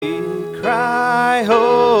cry,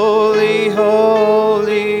 holy,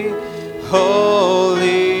 holy,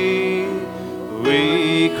 holy.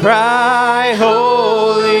 We cry,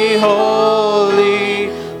 holy, holy,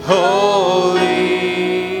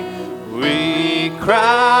 holy. We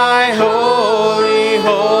cry, holy,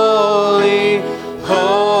 holy,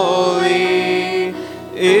 holy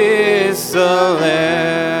is the Lamb.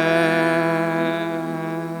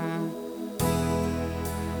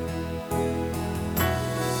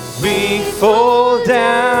 We fall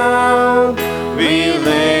down, we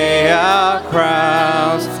lay our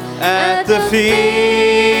crowns at the feet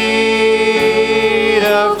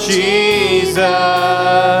of Jesus.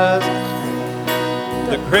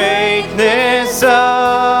 The greatness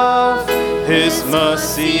of His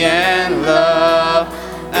mercy and love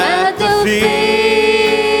at the feet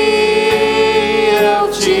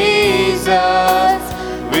of Jesus.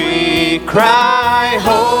 We cry,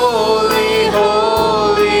 holy,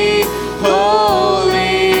 holy,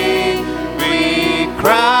 holy. We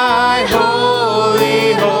cry,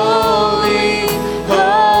 holy, holy,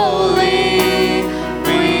 holy.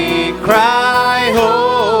 We cry,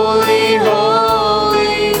 holy,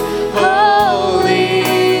 holy, holy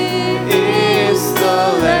is the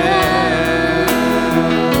Lamb.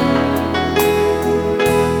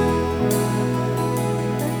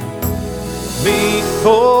 We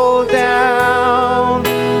fall down,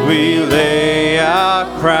 we lay our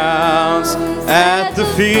crowns at the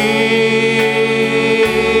feet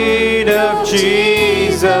of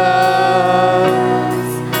Jesus.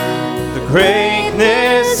 The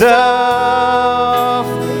greatness of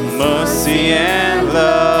mercy and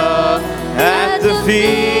love at the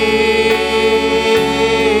feet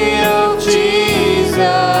of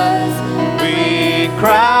Jesus. We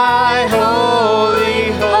cry,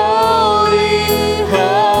 holy, holy,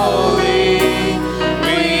 holy.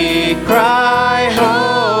 We cry,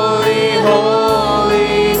 holy,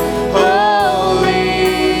 holy, holy.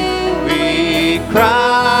 We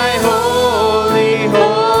cry, holy,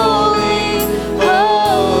 holy,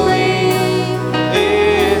 holy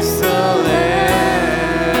is the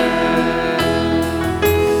Lamb.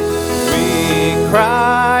 We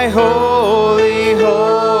cry, holy,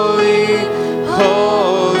 holy,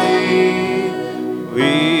 holy.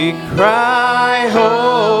 We cry,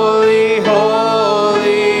 holy,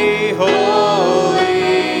 holy,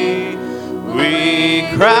 holy. We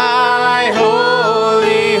cry,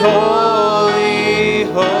 holy, holy,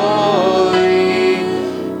 holy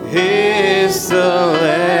is the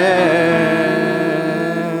Lamb.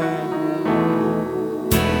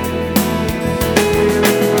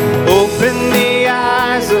 Open the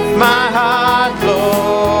eyes of my heart,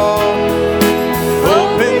 Lord.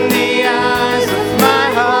 Open the eyes of my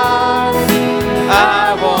heart.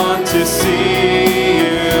 I want to see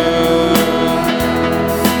you.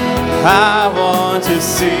 I want to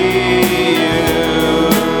see you.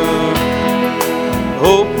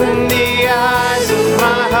 Open the eyes of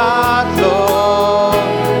my heart,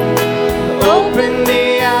 Lord. Open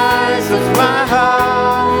the eyes of my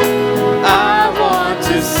heart. I want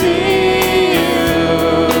to see you.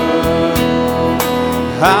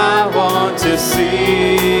 I want to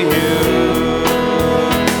see you.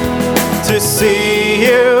 To see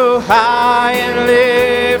you high and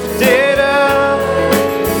lifted up,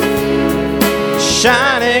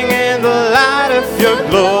 shining in the light of your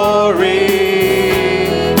glory.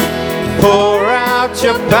 Pour out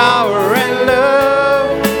your power and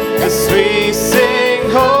love as we sing,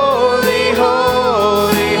 holy,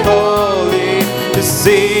 holy, holy. To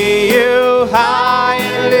see you high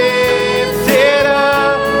and lifted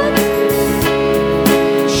up,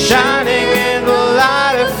 shining in the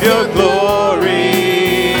light of your glory.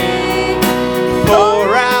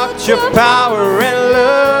 Pour out your power and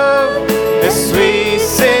love as we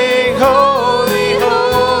sing, holy,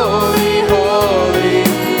 holy, holy.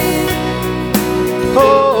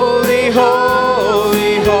 Holy,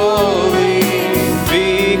 holy, holy. We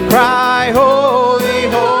cry, holy,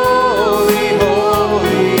 holy,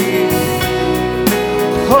 holy.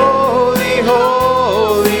 Holy,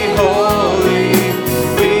 holy, holy.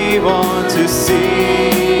 We want to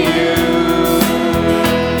see you.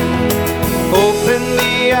 Open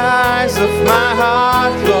the eyes of my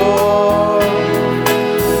heart, Lord.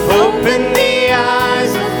 Open the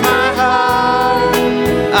eyes of my heart.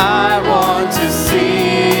 I want to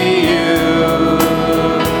see you.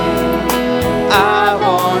 I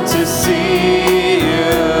want to see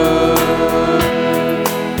you.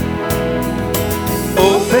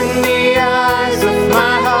 Open the eyes of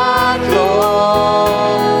my heart,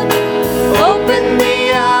 Lord. Open the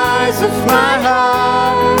eyes of my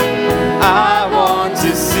heart. I want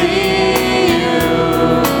to see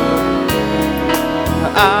you.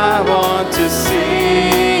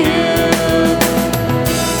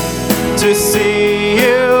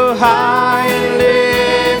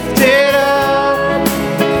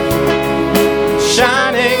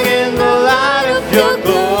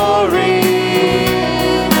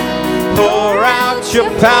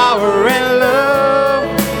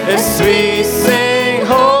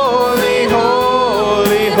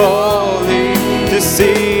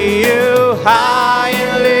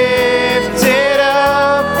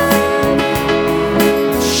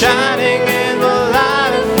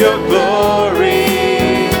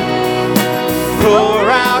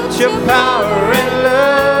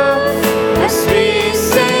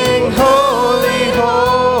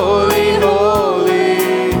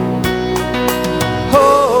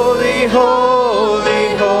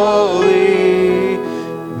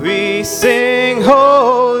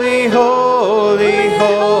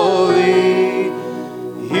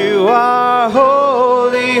 You are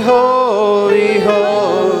holy, holy,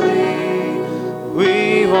 holy.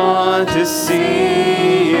 We want to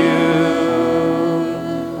see you.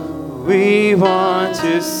 We want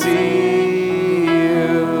to see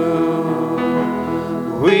you.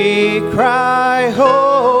 We cry,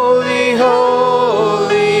 holy,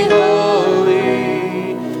 holy,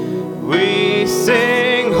 holy. We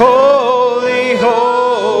sing, holy,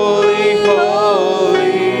 holy,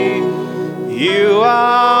 holy. You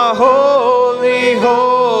are holy,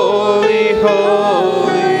 holy,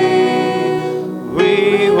 holy. We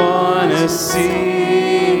want to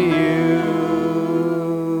see you.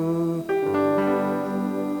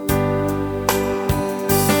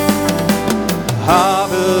 Our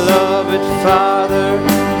beloved Father,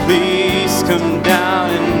 please come down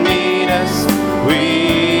and meet us.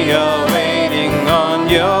 We are waiting on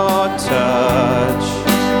your touch.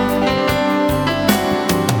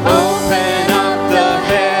 Open up the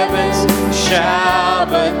heavens,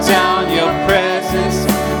 shower down your presence.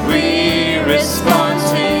 We respond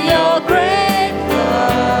to your great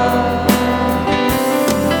love.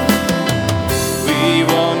 We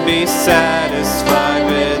won't be satisfied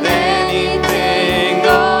with anything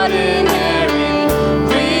ordinary.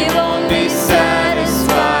 We won't be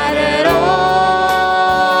satisfied at all.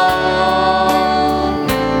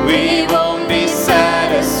 We won't be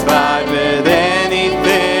satisfied with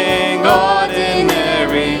anything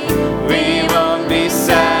ordinary. We won't be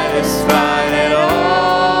satisfied at all.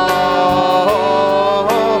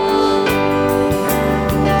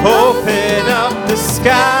 Open up the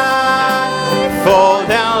sky, fall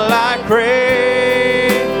down like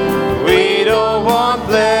rain. We don't want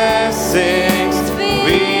blessings,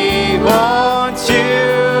 we want you.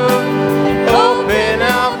 Open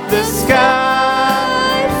up the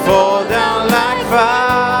sky, fall down like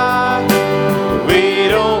fire. We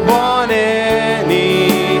don't want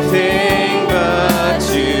anything but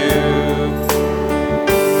you.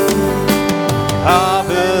 Our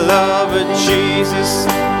beloved Jesus,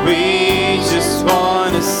 we just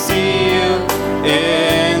want to see you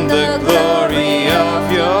in the glory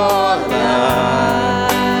of your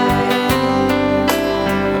light.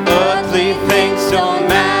 Earthly things don't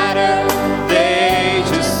matter, they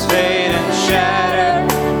just fade and shatter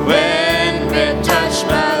when we're touched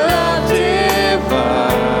by love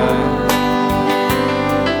divine.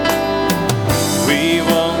 We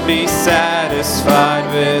won't be satisfied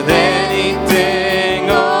with anything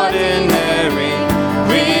ordinary.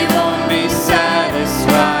 We won't be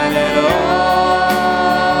satisfied at all.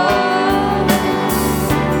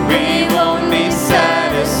 We won't be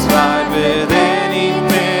satisfied with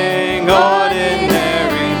anything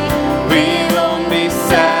ordinary. We won't be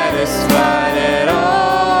satisfied at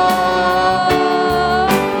all.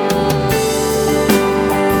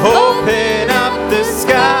 Open up the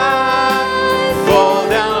sky, fall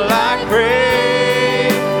down like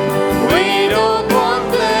rain. We don't want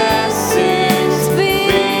blessings, we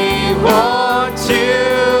want you.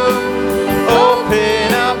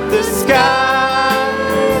 Open up the sky,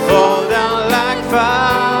 fall down like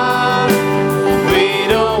fire. We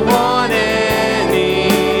don't want anything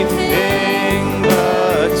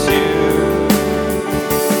but you.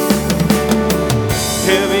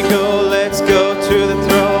 Here we go, let's go to the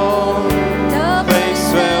throne, place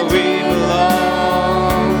where we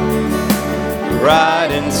belong,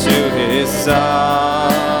 right into his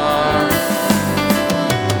arms.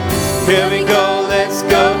 Here we go, let's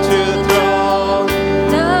go to the throne,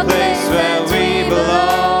 place where we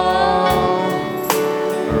belong,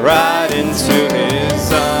 right into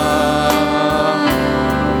his arms.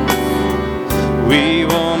 We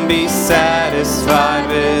won't be satisfied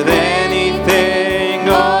with anything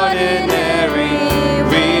ordinary.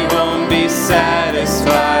 We won't be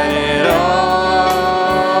satisfied at all.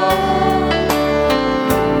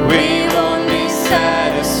 We won't be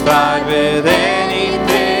satisfied with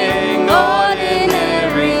anything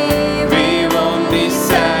ordinary. We won't be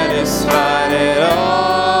satisfied at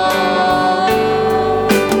all.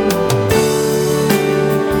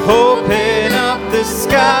 Open up the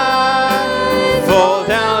sky, fall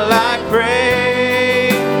down like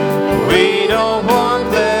rain. We don't want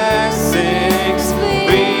blessings,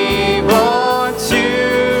 we want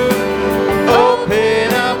you.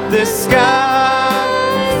 Open up the sky,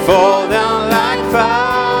 fall down like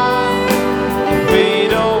fire. We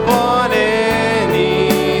don't want anything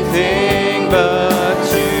but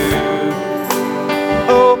you.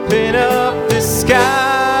 Open up the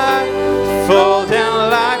sky, fall down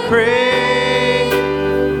like rain.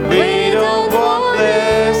 We don't want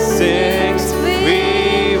blessings,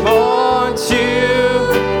 we want you.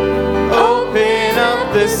 Open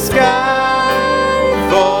up the sky,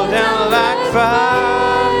 fall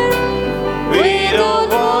fire. We don't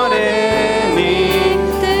want anything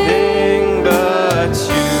but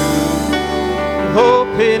you.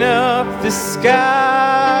 Open up the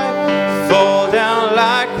sky, fall down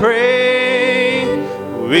like rain.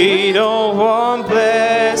 We don't want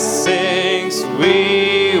blessings,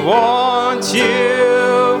 we want you.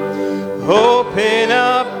 Open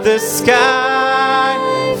up the sky,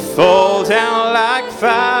 fall down like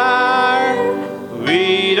fire.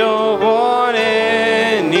 We don't want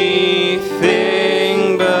anything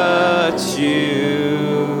but you.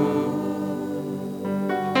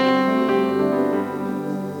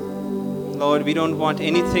 Lord, we don't want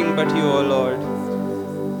anything but you, O Lord.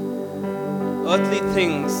 Earthly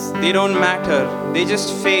things, they don't matter. They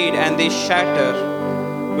just fade and they shatter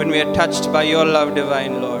when we are touched by your love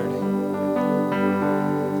divine, Lord.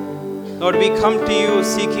 Lord, we come to you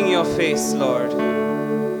seeking your face, Lord.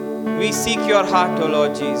 We seek your heart, O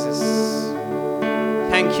Lord Jesus.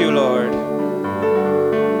 Thank you, Lord.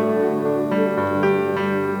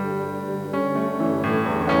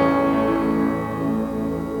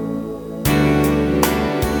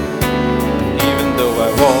 Even though I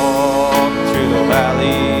walk through the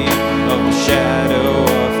valley of the shadow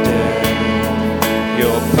of death,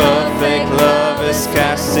 your perfect love is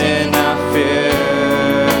casting out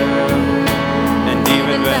fear. And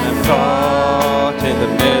even when I'm caught in the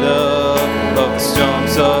middle of the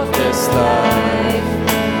storms of this life,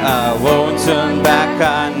 I won't turn back.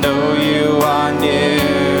 I know you are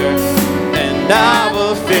near, and I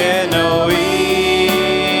will fear no evil,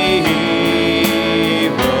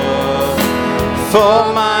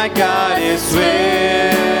 for my God is with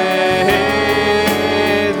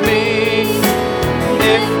me.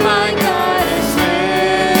 If my God is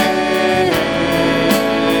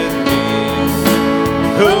with me,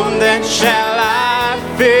 whom then shall I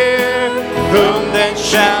fear? Whom then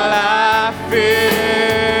shall I fear?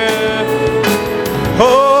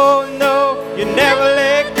 Oh no, you never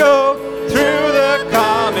let go through the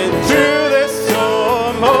calm and through the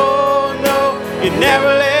storm. Oh no, you never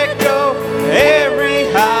let go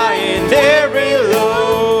every high and every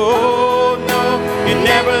low. Oh no, you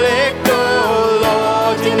never let go,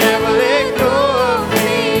 Lord, you never let go of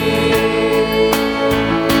me.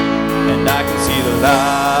 And I can see the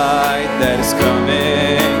light that is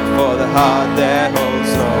coming for the heart that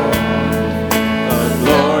holds on, a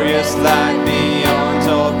glorious light beyond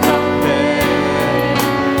all compare.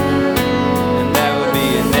 And there will be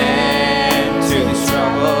an end to these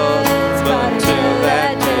troubles, but until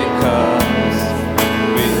that day comes,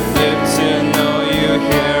 we live to know you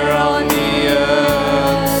here on the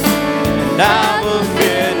earth. And I will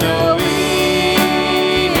fear no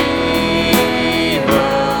evil,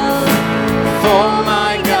 for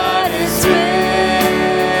my God is with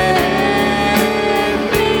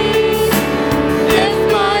me. If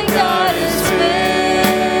my God is with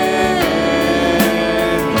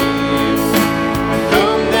me,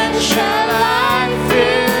 whom then shall I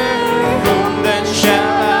fear? Whom then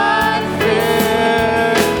shall I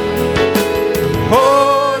fear?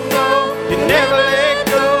 Oh no, you never let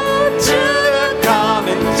go through the calm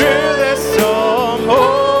and through the storm.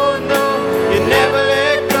 Oh no, you never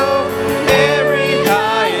let go every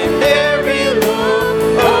high and every low.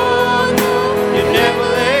 Oh no, you never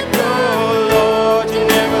let go, Lord, you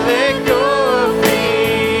never let go of me.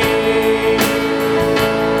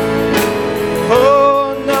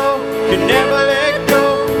 Oh no, you never let go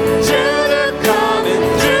through the calm and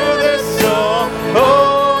through the storm. Oh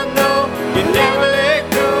no, you never let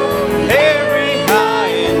go every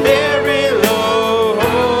high and every low. Oh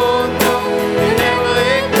no, you never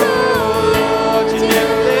let go, Lord, you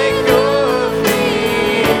never let go of me.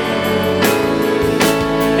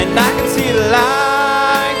 And I can see the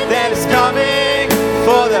light that is coming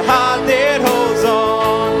for the heart that holds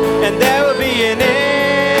on. And there will be an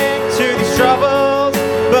end to these troubles,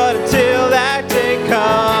 but until that day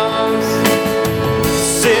comes,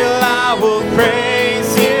 still I will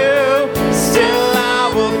praise you. Still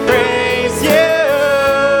I will praise you.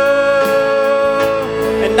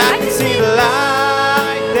 And I can see the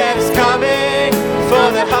light that is coming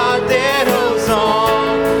for the heart that holds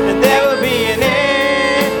on. And there will be an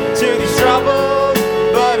end to these troubles,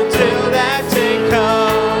 but until that day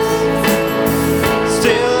comes,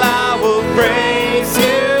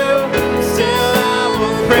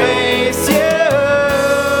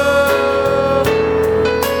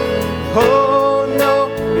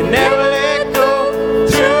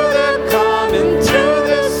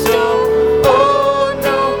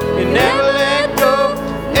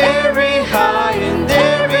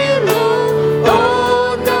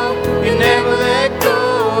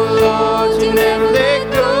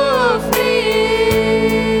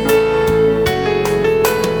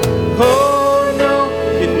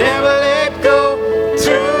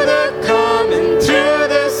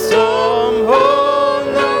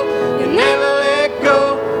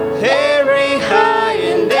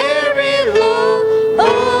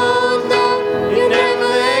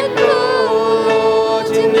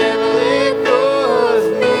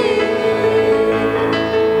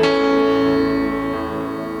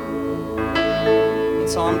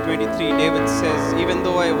 Psalm 23, David says, even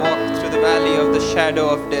though I walk through the valley of the shadow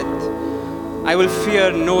of death, I will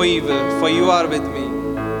fear no evil, for you are with me.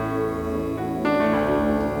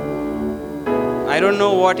 I don't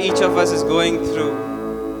know what each of us is going through,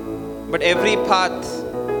 but every path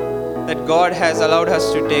that God has allowed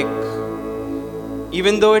us to take,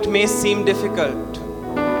 even though it may seem difficult,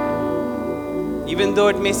 even though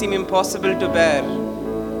it may seem impossible to bear,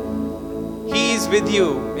 He is with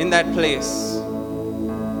you in that place.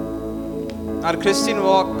 Our Christian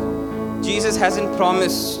walk, Jesus hasn't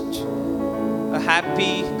promised a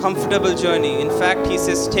happy, comfortable journey. In fact, He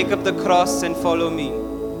says, take up the cross and follow me.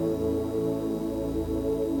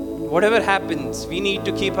 Whatever happens, we need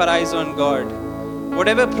to keep our eyes on God.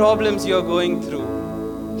 Whatever problems you're going through,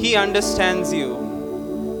 He understands you.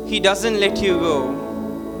 He doesn't let you go.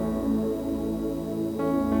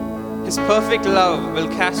 His perfect love will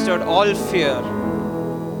cast out all fear,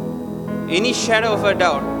 any shadow of a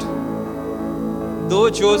doubt. Though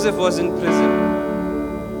Joseph was in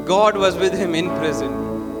prison, God was with him in prison.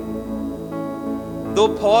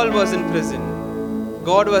 Though Paul was in prison,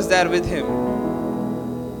 God was there with him.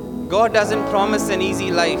 God doesn't promise an easy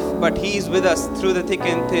life, but He is with us through the thick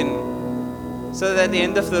and thin, so that at the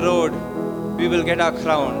end of the road, we will get our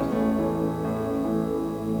crown.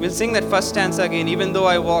 We'll sing that first stanza again, even though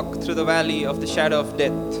I walk through the valley of the shadow of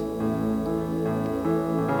death.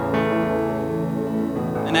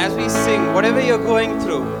 And as we sing, whatever you're going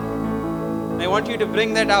through, I want you to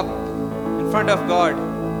bring that up in front of God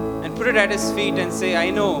and put it at His feet and say,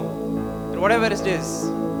 I know that whatever it is,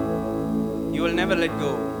 you will never let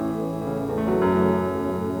go.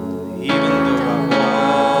 Even though I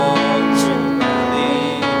walk through the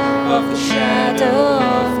valley of the shadow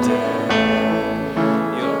of death,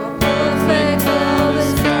 Your perfect love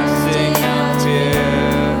is casting out fear.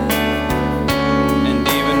 And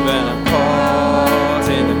even when I'm caught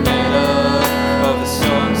in the middle of the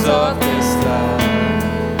storms of this life,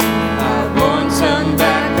 I won't turn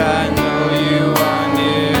back. I know You are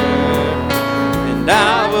near, and I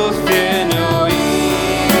will fear no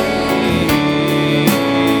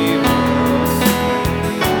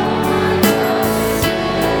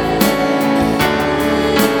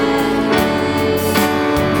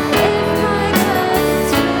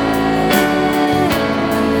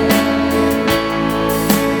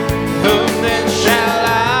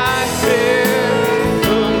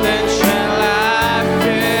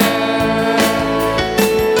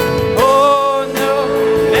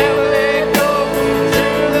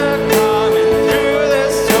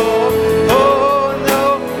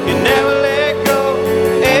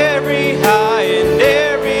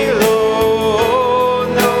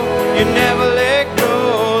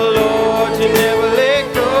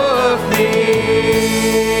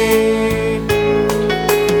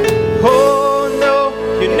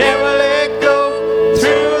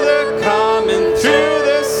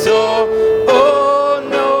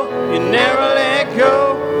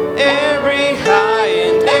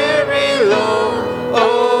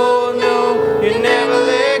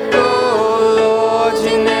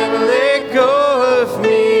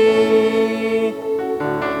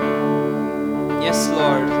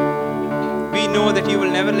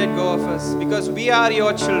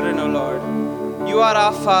Your children, O Lord. You are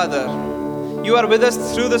our Father. You are with us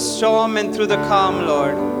through the storm and through the calm,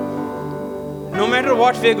 Lord. No matter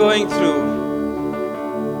what we're going through,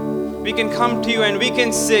 we can come to You and we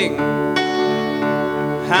can sing,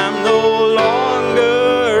 I'm no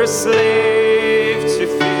longer a slave to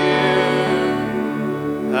fear.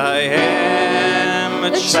 I am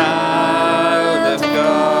a child of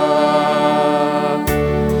God.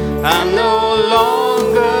 I'm no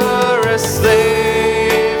longer a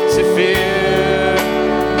slave to fear.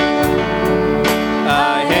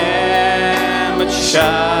 I am a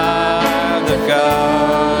child of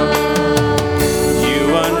God.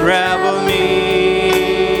 You unravel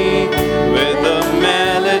me with a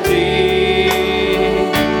melody.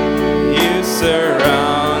 You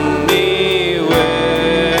surround me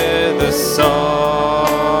with a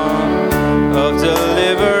song of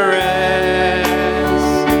deliverance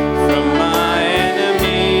from my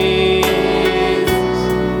enemies,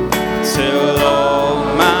 till all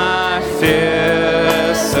my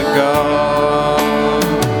fears are gone.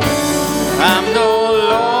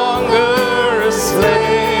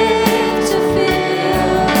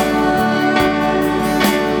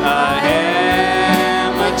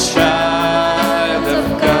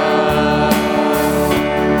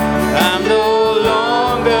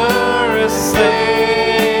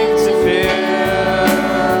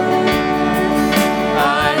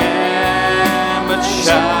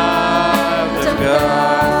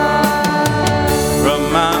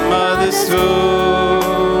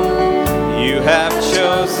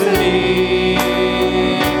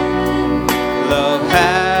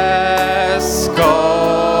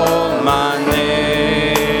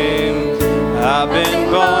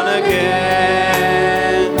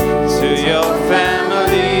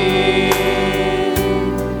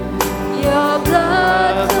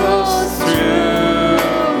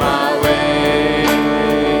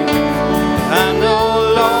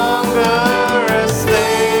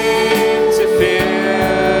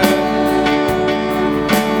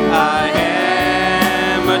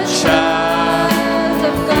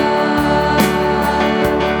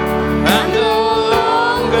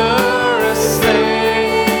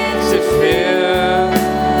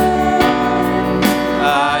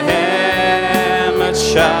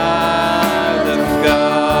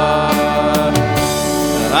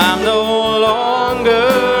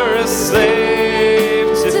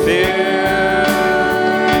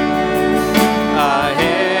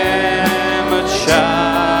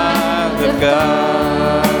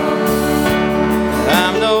 God.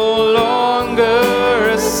 I'm no longer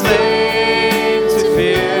a slave to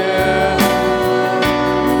fear.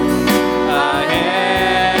 I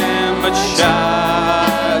am a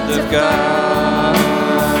child of God.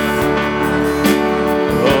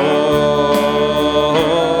 Oh,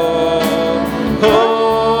 oh,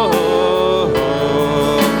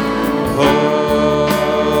 oh, oh.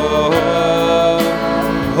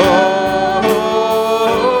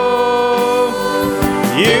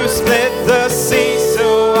 You split the sea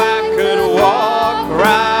so I could walk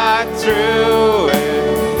right through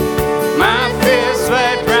it. My fears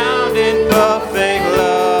were drowned in perfect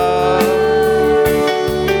love.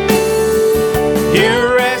 You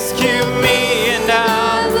rescued me and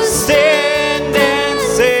I'll stand and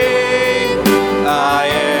say, I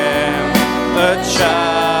am a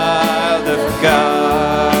child of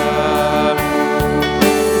God.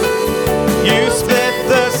 You split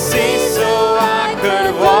the sea so I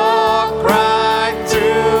could walk right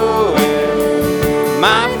through it.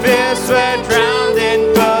 My fears were drowned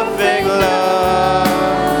in perfect love.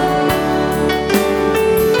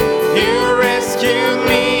 You rescued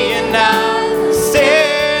me and I'll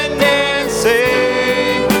stand and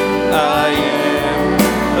say, I am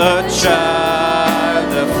a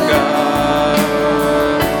child of God.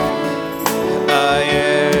 I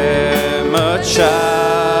am a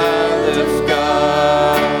child of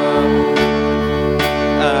God.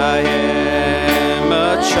 I am a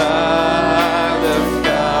child of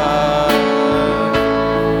God.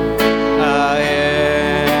 I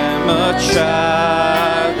am a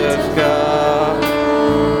child of God.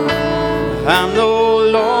 I'm no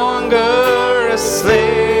longer a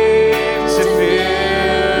slave to fear.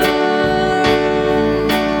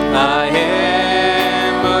 I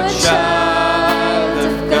am a child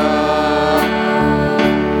of God.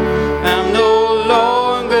 I'm no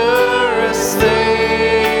longer a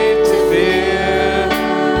slave to fear.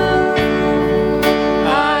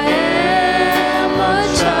 I am a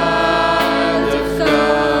child of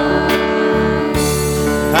God.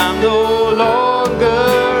 I'm no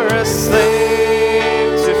longer a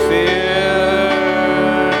slave to fear.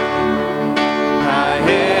 I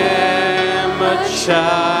am a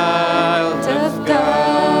child of God.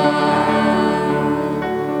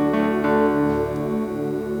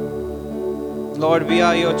 Lord, we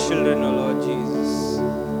are your children, O Lord Jesus.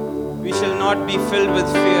 We shall not be filled with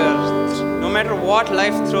fear, no matter what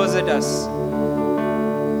life throws at us.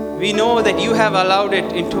 We know that you have allowed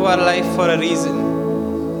it into our life for a reason.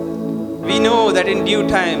 We know that in due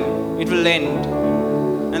time it will end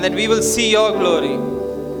and that we will see your glory.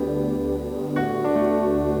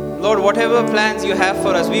 Lord, whatever plans you have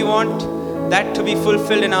for us, we want that to be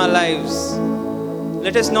fulfilled in our lives.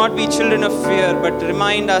 Let us not be children of fear, but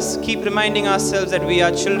keep reminding ourselves that we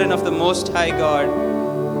are children of the Most High God.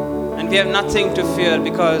 And we have nothing to fear,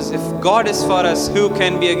 because if God is for us, who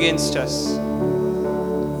can be against us?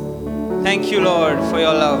 Thank you, Lord, for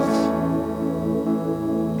your love.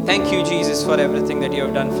 Thank you, Jesus, for everything that you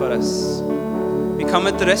have done for us. We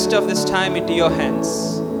commit the rest of this time into your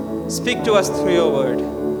hands. Speak to us through your word.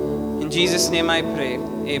 In Jesus' name I pray.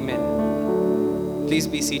 Amen. Please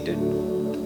be seated.